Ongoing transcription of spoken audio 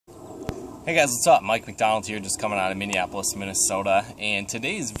Hey guys, what's up? Mike Macdonald here, just coming out of Minneapolis, Minnesota. And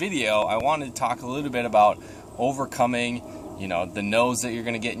today's video, I wanted to talk a little bit about overcoming, the no's that you're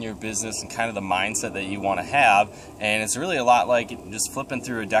going to get in your business and kind of the mindset that you want to have. And it's really a lot like just flipping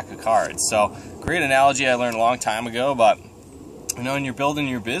through a deck of cards. So, great analogy I learned a long time ago, but when you're building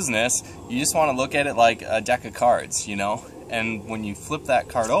your business, you just want to look at it like a deck of cards, And when you flip that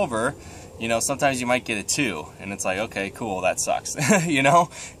card over, sometimes you might get a 2, and it's like, okay, cool, that sucks,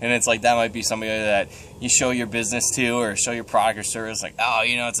 And it's like, that might be somebody that you show your business to or show your product or service, like, oh,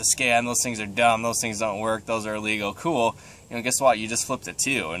 it's a scam, those things are dumb, those things don't work, those are illegal, cool. Guess what? You just flipped a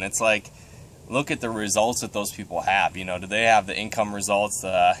 2, and it's like, look at the results that those people have. Do they have the income results,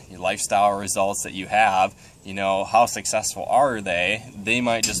 the lifestyle results that you have? How successful are they? They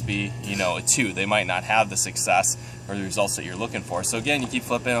might just be, a 2. They might not have the success or the results that you're looking for. So again, you keep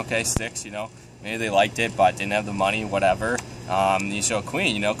flipping, okay, 6, maybe they liked it but didn't have the money, whatever. You show a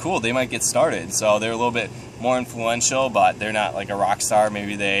queen, cool, they might get started. So they're a little bit more influential, but they're not like a rock star.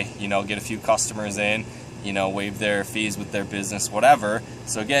 Maybe they, get a few customers in, waive their fees with their business, whatever.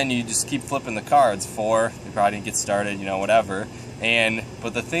 So again, you just keep flipping the cards. 4, they probably didn't get started, whatever.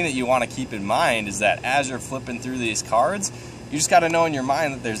 But the thing that you want to keep in mind is that as you're flipping through these cards, you just got to know in your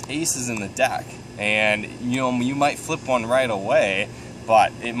mind that there's aces in the deck. And you might flip one right away,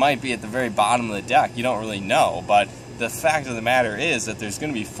 but it might be at the very bottom of the deck. You don't really know. But the fact of the matter is that there's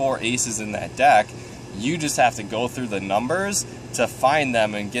going to be 4 aces in that deck. You just have to go through the numbers to find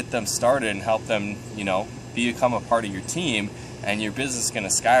them and get them started and help them, become a part of your team, and your business is going to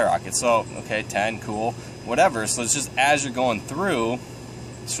skyrocket. So, okay, 10, cool, whatever. So it's just as you're going through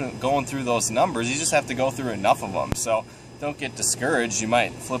those numbers, you just have to go through enough of them. So don't get discouraged. You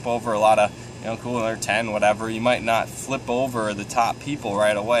might flip over a lot of, cool, another 10, whatever. You might not flip over the top people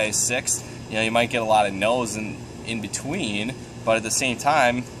right away. 6, you might get a lot of no's in between. But at the same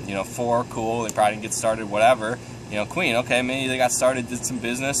time, 4, cool, they probably didn't get started, whatever. Queen, okay, maybe they got started, did some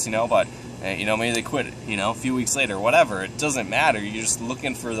business, but, maybe they quit, a few weeks later, whatever. It doesn't matter. You're just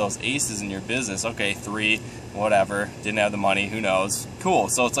looking for those aces in your business. Okay, 3, whatever, didn't have the money, who knows. Cool.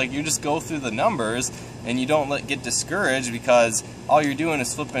 So it's like you just go through the numbers and you don't get discouraged, because all you're doing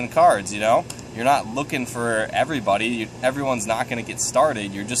is flipping cards, You're not looking for everybody. Everyone's not going to get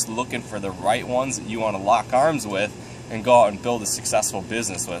started. You're just looking for the right ones that you want to lock arms with and go out and build a successful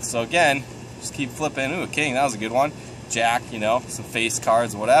business with. So again, just keep flipping. Ooh, king, that was a good one. Jack, some face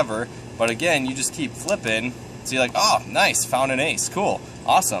cards, whatever. But again, you just keep flipping. So you're like, oh, nice, found an ace, cool,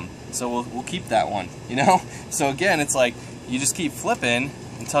 awesome. So we'll keep that one, So again, it's like you just keep flipping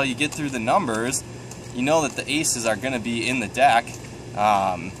until you get through the numbers. You know that the aces are going to be in the deck.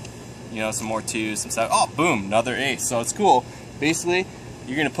 Some more 2s, some 7. Oh, boom, another ace. So it's cool. Basically,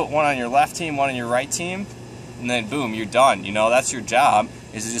 you're going to put one on your left team, one on your right team, and then boom, you're done. That's your job,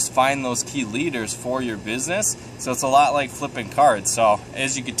 is to just find those key leaders for your business. So it's a lot like flipping cards. So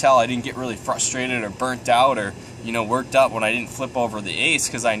as you could tell, I didn't get really frustrated or burnt out or worked up when I didn't flip over the ace,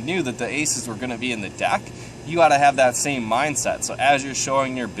 because I knew that the aces were going to be in the deck. You got to have that same mindset. So as you're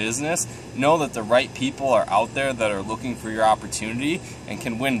showing your business, know that the right people are out there that are looking for your opportunity and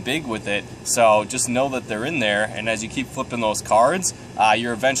can win big with it. So just know that they're in there, and as you keep flipping those cards,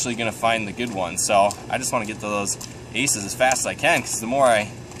 you're eventually going to find the good ones. So I just want to get to those aces as fast as I can, because the more I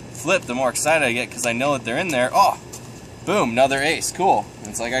flip, the more excited I get, because I know that they're in there. Oh, boom, another ace, cool.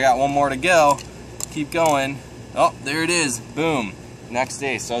 It's like I got one more to go. Keep going. Oh, there it is. Boom, next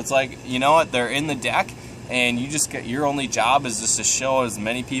ace. So it's like, you know what, they're in the deck. And you just get, your only job is just to show as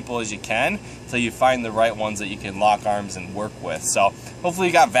many people as you can until you find the right ones that you can lock arms and work with. So hopefully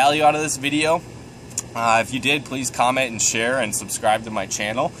you got value out of this video. If you did, please comment and share and subscribe to my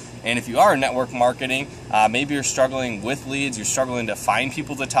channel. And if you are in network marketing, maybe you're struggling with leads, you're struggling to find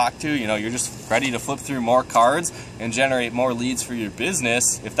people to talk to, you're just ready to flip through more cards and generate more leads for your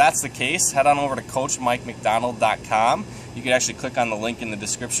business. If that's the case, head on over to coachmikemacdonald.com. You can actually click on the link in the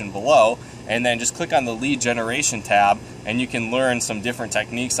description below, and then just click on the lead generation tab, and you can learn some different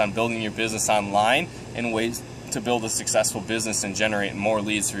techniques on building your business online and ways to build a successful business and generate more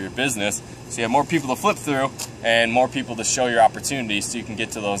leads for your business, so you have more people to flip through and more people to show your opportunities, so you can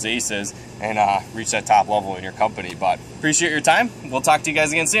get to those aces and reach that top level in your company. But appreciate your time. We'll talk to you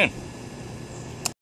guys again soon.